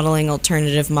nude modeling,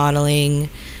 alternative modeling.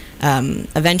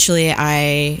 Eventually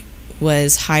I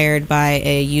was hired by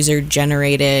a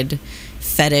user-generated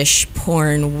fetish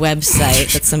porn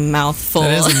website. That's a mouthful.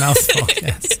 That is a mouthful,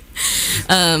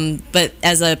 yes. But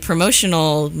as a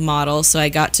promotional model, so I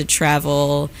got to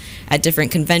travel at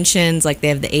different conventions, like they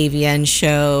have the AVN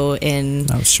show in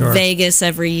Vegas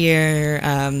every year,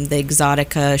 the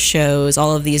Exotica shows,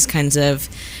 all of these kinds of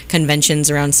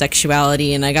conventions around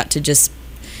sexuality, and I got to just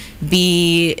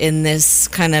be in this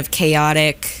kind of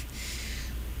chaotic,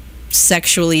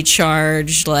 sexually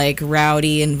charged, like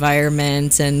rowdy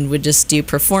environment, and would just do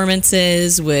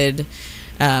performances, would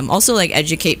also like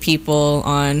educate people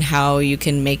on how you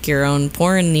can make your own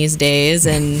porn these days,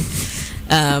 and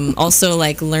also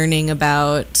like learning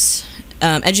about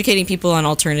educating people on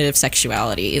alternative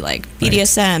sexuality, like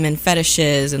BDSM and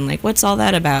fetishes, and like what's all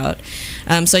that about.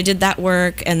 So I did that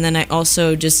work, and then I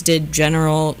also just did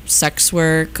general sex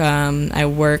work. I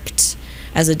worked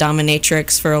as a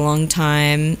dominatrix for a long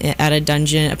time at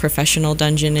a professional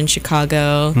dungeon in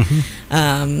Chicago.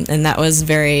 And that was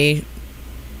very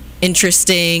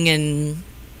interesting, and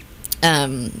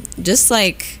just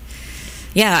like,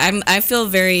 I feel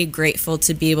very grateful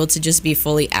to be able to just be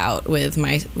fully out with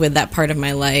that part of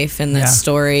my life and that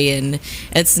story. And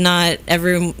it's not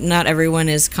everyone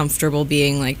is comfortable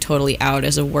being like totally out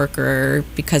as a worker,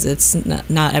 because it's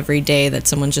not every day that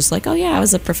someone's just like, oh yeah, I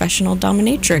was a professional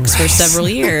dominatrix for several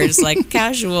years, like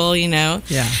casual, you know.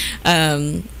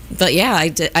 But yeah,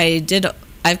 I did.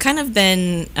 I've kind of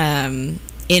been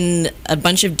in a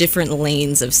bunch of different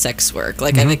lanes of sex work.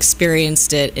 Like I've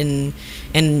experienced it in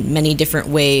many different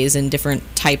ways and different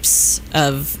types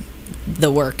of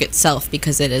the work itself,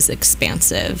 because it is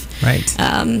expansive. Right.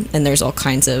 And there's all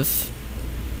kinds of,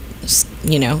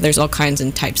 there's all kinds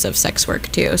and types of sex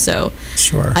work too. So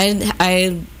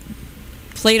I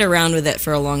played around with it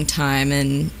for a long time,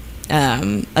 and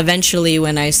eventually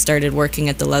when I started working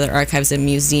at the Leather Archives and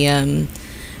Museum,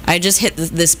 I just hit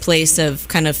this place of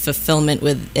kind of fulfillment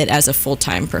with it as a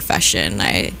full-time profession.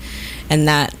 And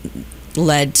that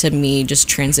led to me just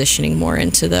transitioning more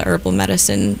into the herbal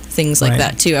medicine, things like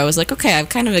that too. I was like, okay, I've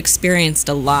kind of experienced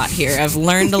a lot here. I've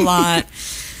learned a lot.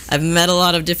 I've met a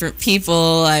lot of different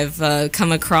people. I've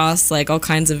come across like all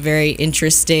kinds of very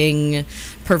interesting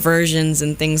perversions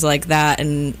and things like that,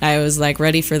 and I was like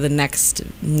ready for the next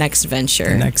venture.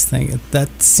 The next thing.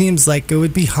 That seems like it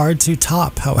would be hard to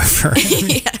top, however.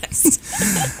 Yes.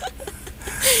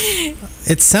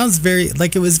 It sounds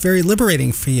it was very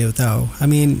liberating for you, though. I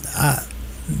mean,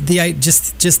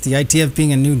 just the idea of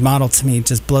being a nude model to me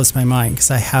just blows my mind,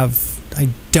 because I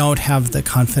don't have the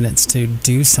confidence to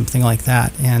do something like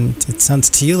that, and it sounds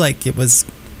to you like it was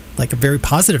like a very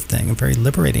positive thing, a very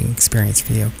liberating experience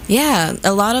for you. Yeah,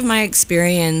 a lot of my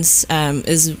experience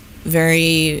is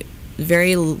very,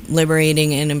 very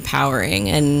liberating and empowering,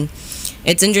 and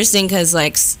it's interesting because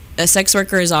like sex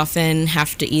workers often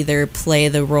have to either play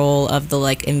the role of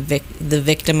the the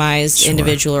victimized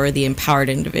individual or the empowered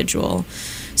individual.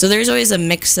 So there's always a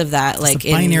mix of that. It's like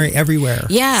the binary everywhere.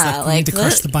 Yeah, we need to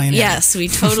crush the binary. Yes, we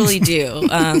totally do.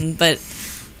 But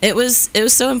it was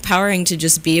so empowering to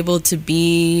just be able to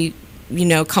be,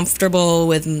 comfortable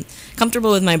with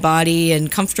my body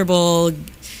and comfortable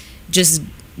just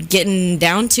getting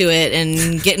down to it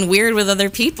and getting weird with other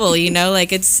people.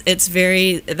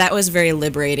 That was very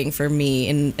liberating for me,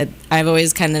 and I've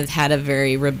always kind of had a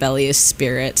very rebellious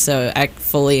spirit, so I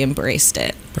fully embraced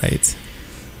it. Right.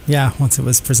 Yeah, once it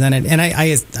was presented. And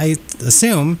I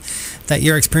assume that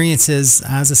your experiences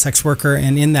as a sex worker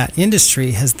and in that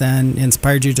industry has then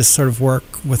inspired you to sort of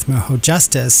work with Moho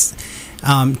Justice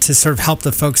to sort of help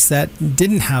the folks that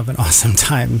didn't have an awesome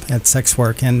time at sex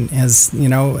work and as,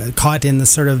 caught in the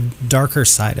sort of darker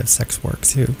side of sex work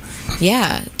too.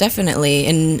 Yeah, definitely.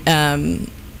 And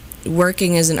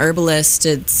working as an herbalist,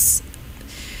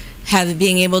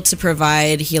 being able to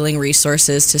provide healing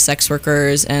resources to sex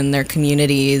workers and their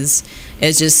communities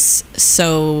is just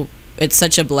it's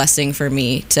such a blessing for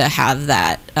me to have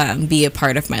that be a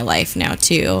part of my life now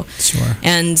too. Sure.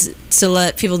 And to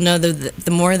let people know that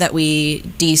the more that we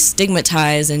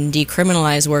destigmatize and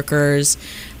decriminalize workers,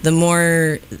 the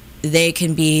more they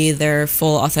can be their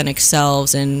full authentic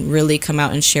selves and really come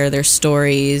out and share their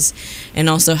stories, and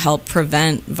also help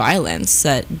prevent violence.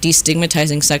 That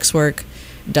destigmatizing sex work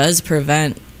does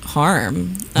prevent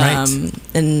harm. Right.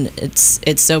 And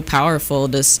it's so powerful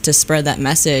to spread that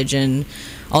message, and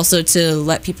also to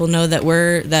let people know that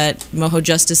Moho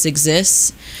Justice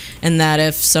exists, and that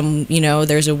if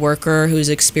there's a worker who's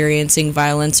experiencing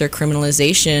violence or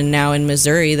criminalization now in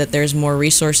Missouri, that there's more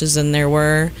resources than there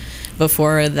were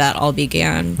before that all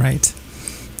began. Right.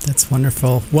 That's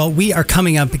wonderful. Well, we are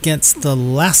coming up against the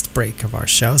last break of our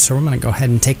show, so we're going to go ahead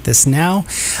and take this now,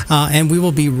 and we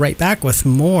will be right back with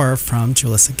more from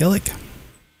Julissa Gillig.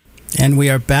 And we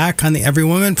are back on the Every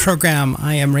Woman program.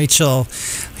 I am Rachel.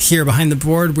 Here behind the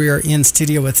board, we are in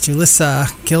studio with Julissa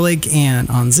Gillig, and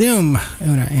on Zoom,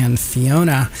 Una and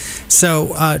Fiona.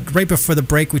 So right before the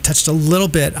break, we touched a little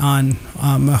bit on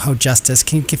Moho Justice.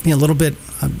 Can you give me a little bit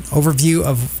overview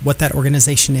of what that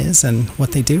organization is and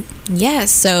what they do? Yes.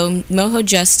 So Moho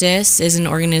Justice is an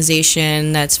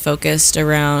organization that's focused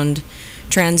around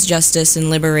trans justice and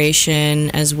liberation,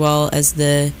 as well as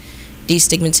the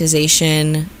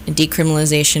destigmatization and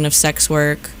decriminalization of sex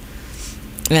work,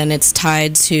 and it's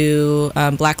tied to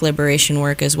Black liberation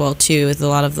work as well too, with a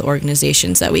lot of the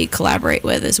organizations that we collaborate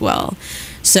with as well.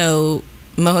 So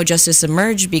Moho Justice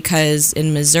emerged because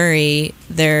in Missouri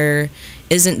there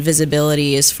isn't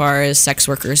visibility as far as sex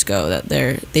workers go, that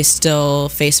they still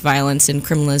face violence and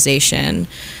criminalization.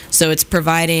 So it's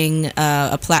providing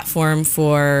a platform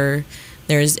for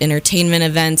there's entertainment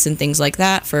events and things like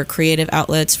that for creative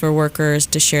outlets for workers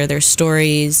to share their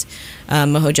stories.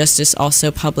 Moho Justice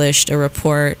also published a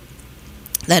report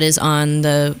that is on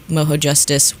the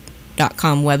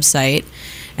mohojustice.com website,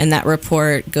 and that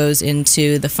report goes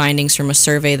into the findings from a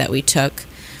survey that we took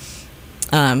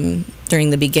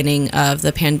during the beginning of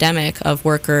the pandemic of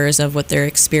workers, of what their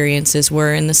experiences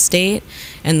were in the state.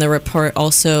 And the report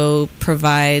also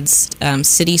provides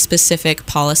city-specific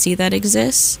policy that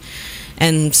exists.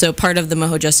 And so part of the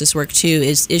Moho Justice work, too,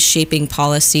 is shaping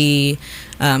policy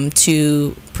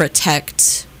to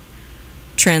protect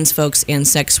trans folks and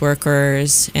sex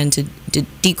workers, and to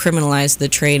decriminalize the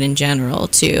trade in general,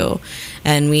 too.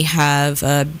 And we have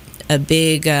a a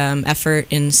big effort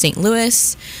in St.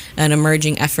 Louis, an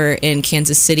emerging effort in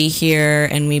Kansas City here,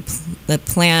 and we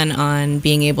plan on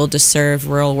being able to serve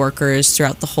rural workers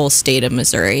throughout the whole state of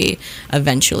Missouri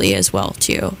eventually as well,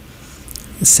 too.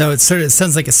 So it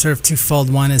sounds like it's sort of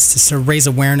twofold. One is to sort of raise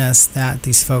awareness that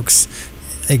these folks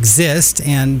exist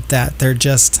and that they're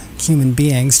just human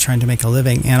beings trying to make a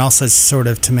living, and also sort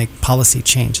of to make policy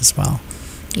change as well.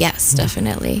 Yes,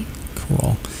 definitely.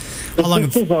 Cool.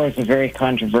 This is always a very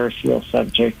controversial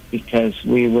subject because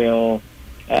we will,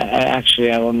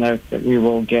 actually I will note that we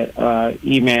will get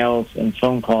emails and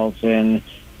phone calls in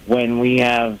when we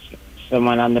have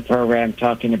someone on the program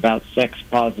talking about sex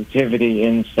positivity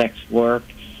in sex work.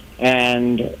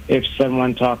 And if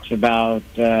someone talks about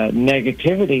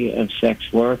negativity of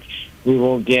sex work, we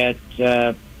will get,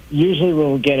 usually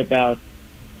we'll get about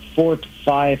 4 to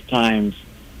 5 times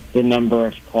the number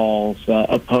of calls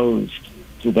opposed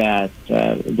to that.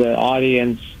 The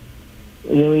audience,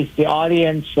 at least the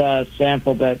audience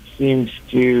sample that seems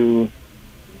to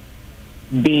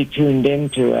be tuned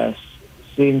into us,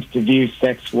 seems to view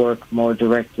sex work more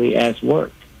directly as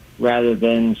work rather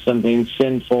than something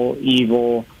sinful,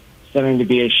 evil, something to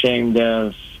be ashamed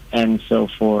of, and so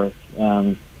forth.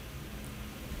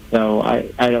 So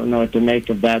I don't know what to make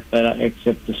of that, but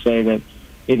except to say that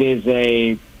it is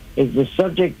a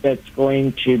subject that's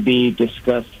going to be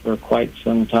discussed for quite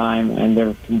some time, and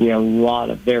there can be a lot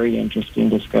of very interesting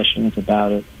discussions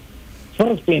about it. As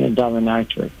well as being a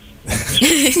dominatrix.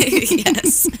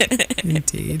 Yes.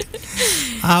 Indeed.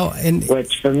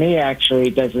 Which for me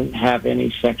actually doesn't have any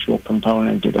sexual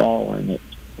component at all in it.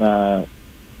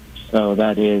 So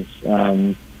that is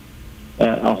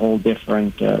a whole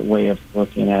different way of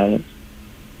looking at it.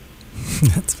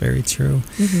 That's very true.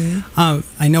 Mm-hmm.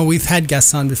 I know we've had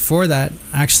guests on before that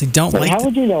actually don't but like... How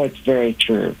would you know it's very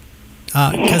true?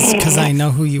 Because I know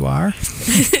who you are.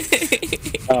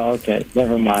 Oh, okay.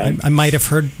 Never mind. I might have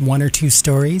heard 1 or 2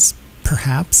 stories,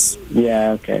 perhaps.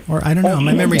 Yeah, okay. Or I don't know.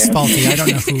 My memory's faulty. I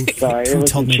don't know who, Sorry, who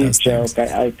told me those joke.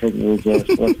 things. I couldn't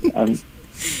resist.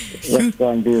 Let's go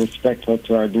and be respectful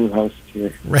to our new host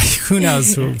here. Right. Who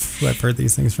knows who I've heard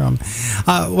these things from. What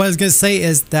I was going to say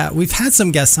is that we've had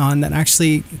some guests on that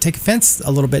actually take offense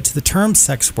a little bit to the term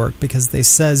sex work because they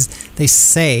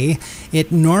say it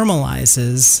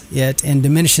normalizes it and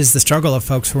diminishes the struggle of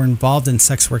folks who are involved in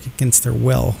sex work against their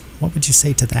will. What would you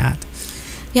say to that?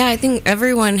 Yeah, I think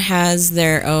everyone has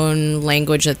their own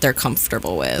language that they're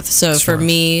comfortable with. So Sure.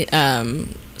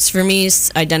 For me,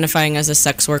 identifying as a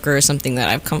sex worker is something that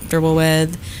I'm comfortable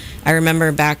with. I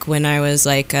remember back when I was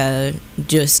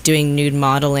just doing nude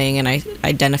modeling and I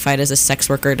identified as a sex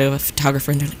worker to a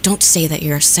photographer, and they're like, "Don't say that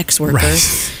you're a sex worker.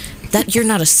 Right. That you're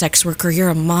not a sex worker. You're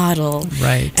a model."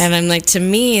 Right. And I'm like, to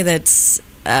me, that's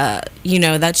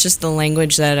that's just the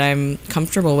language that I'm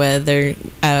comfortable with.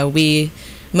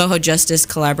 Moho Justice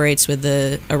collaborates with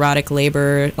the Erotic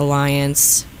Labor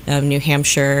Alliance of New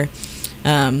Hampshire.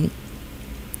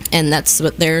 And that's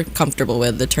what they're comfortable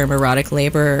with, the term erotic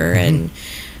labor. Mm-hmm. And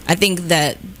I think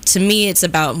that, to me, it's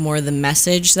about more the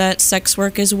message that sex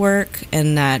work is work,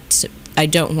 and that I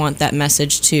don't want that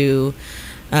message to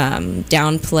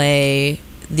downplay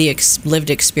the lived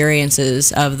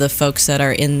experiences of the folks that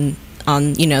are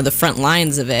on the front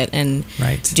lines of it and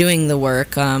right. doing the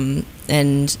work. And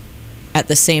at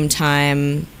the same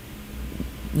time,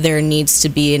 there needs to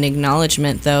be an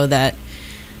acknowledgement, though, that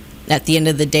at the end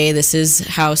of the day, this is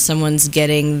how someone's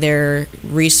getting their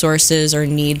resources or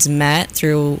needs met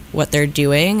through what they're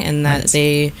doing, and that right.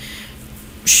 they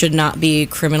should not be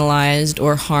criminalized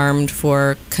or harmed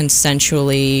for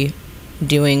consensually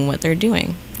doing what they're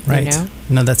doing. Right. You know?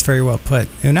 No, that's very well put.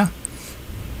 Una?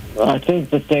 Well, I think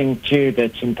the thing, too,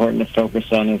 that's important to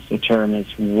focus on is the term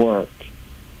is work.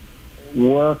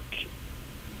 Work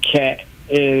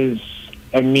is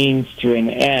a means to an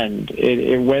end.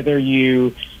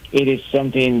 It is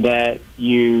something that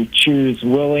you choose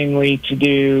willingly to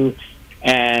do,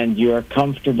 and you are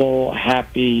comfortable,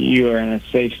 happy, you are in a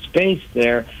safe space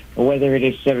there, or whether it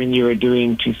is something you are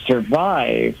doing to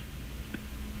survive,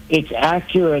 it's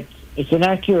accurate. It's an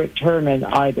accurate term in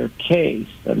either case.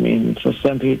 I mean, for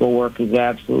some people, work is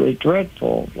absolutely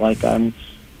dreadful. I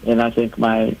think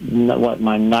my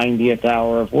 90th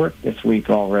hour of work this week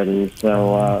already.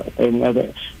 So,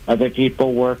 and other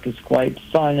people, work is quite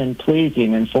fun and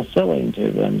pleasing and fulfilling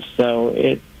to them. So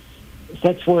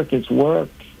sex work is work.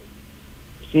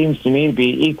 Seems to me to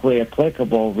be equally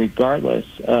applicable regardless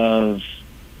of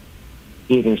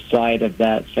either side of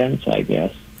that fence, I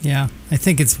guess. Yeah, I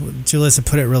think Julissa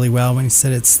put it really well when he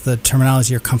said it's the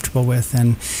terminology you're comfortable with,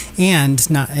 and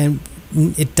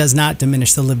it does not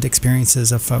diminish the lived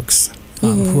experiences of folks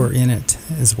who are in it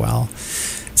as well.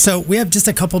 So we have just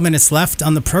a couple minutes left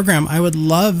on the program. I would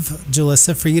love,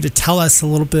 Jalissa, for you to tell us a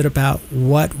little bit about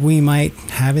what we might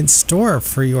have in store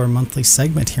for your monthly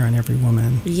segment here on Every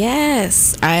Woman.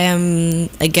 Yes, I am,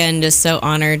 again, just so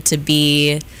honored to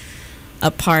be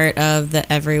a part of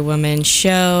the Every Woman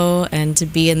show and to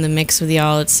be in the mix with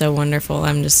y'all. It's so wonderful.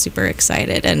 I'm just super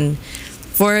excited. And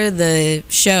for the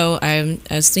show, I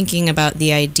was thinking about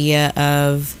the idea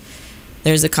of,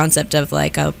 there's a concept of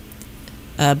like a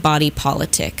body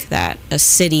politic, that a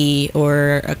city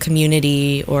or a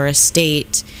community or a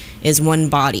state is one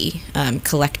body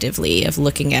collectively, of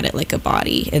looking at it like a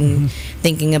body and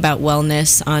thinking about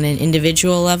wellness on an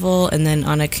individual level and then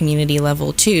on a community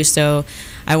level too. So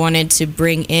I wanted to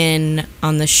bring in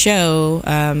on the show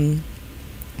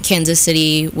Kansas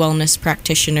City wellness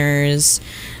practitioners,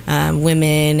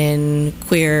 women and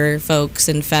queer folks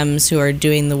and femmes who are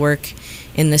doing the work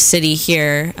in the city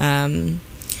here,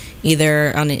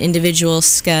 either on an individual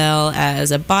scale as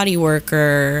a body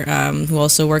worker who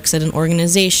also works at an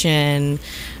organization,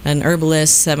 an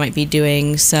herbalist that might be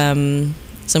doing some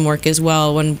work as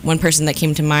well. One person that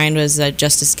came to mind was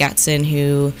Justice Gatson,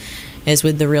 who is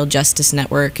with the Real Justice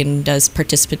Network and does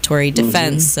participatory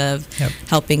defense of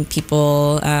helping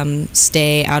people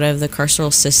stay out of the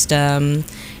carceral system,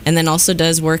 and then also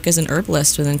does work as an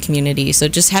herbalist within community. So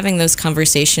just having those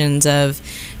conversations of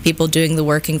people doing the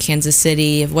work in Kansas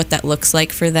City, of what that looks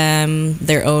like for them,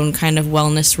 their own kind of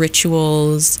wellness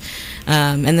rituals,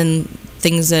 and then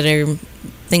things that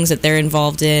they're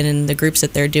involved in and the groups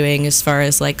that they're doing as far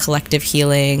as like collective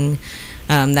healing,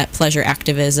 that pleasure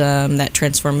activism, that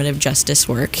transformative justice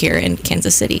work here in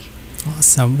Kansas City.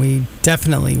 Awesome. We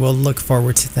definitely will look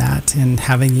forward to that and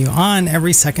having you on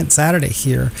every second Saturday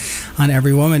here on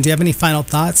Every Woman. Do you have any final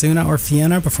thoughts, Una or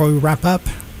Fiona, before we wrap up?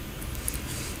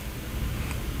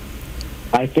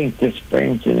 I think this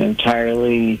brings an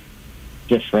entirely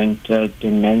different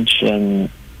dimension,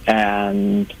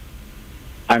 and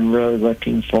I'm really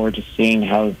looking forward to seeing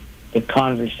how the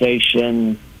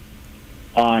conversation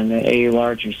on a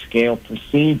larger scale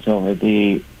proceeds over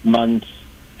the months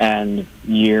and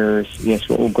years. Yes,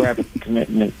 we'll grab a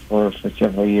commitment for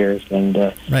several years and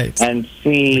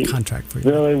see contract for you.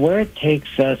 Really where it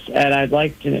takes us. And I'd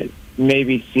like to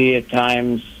maybe see at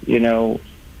times, to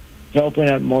open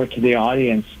up more to the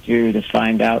audience too, to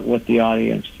find out what the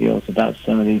audience feels about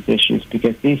some of these issues,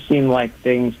 because these seem like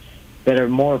things that are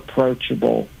more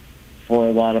approachable for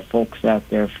a lot of folks out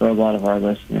there, for a lot of our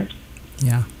listeners.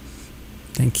 Yeah.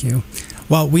 Thank you.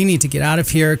 Well, we need to get out of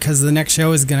here because the next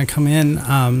show is going to come in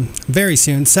very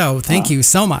soon. So thank you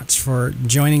so much for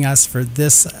joining us for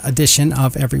this edition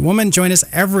of Every Woman. Join us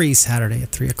every Saturday at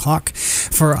 3 o'clock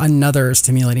for another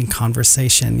stimulating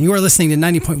conversation. You are listening to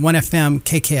 90.1 FM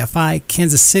KKFI,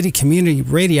 Kansas City Community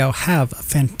Radio. Have a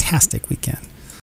fantastic weekend.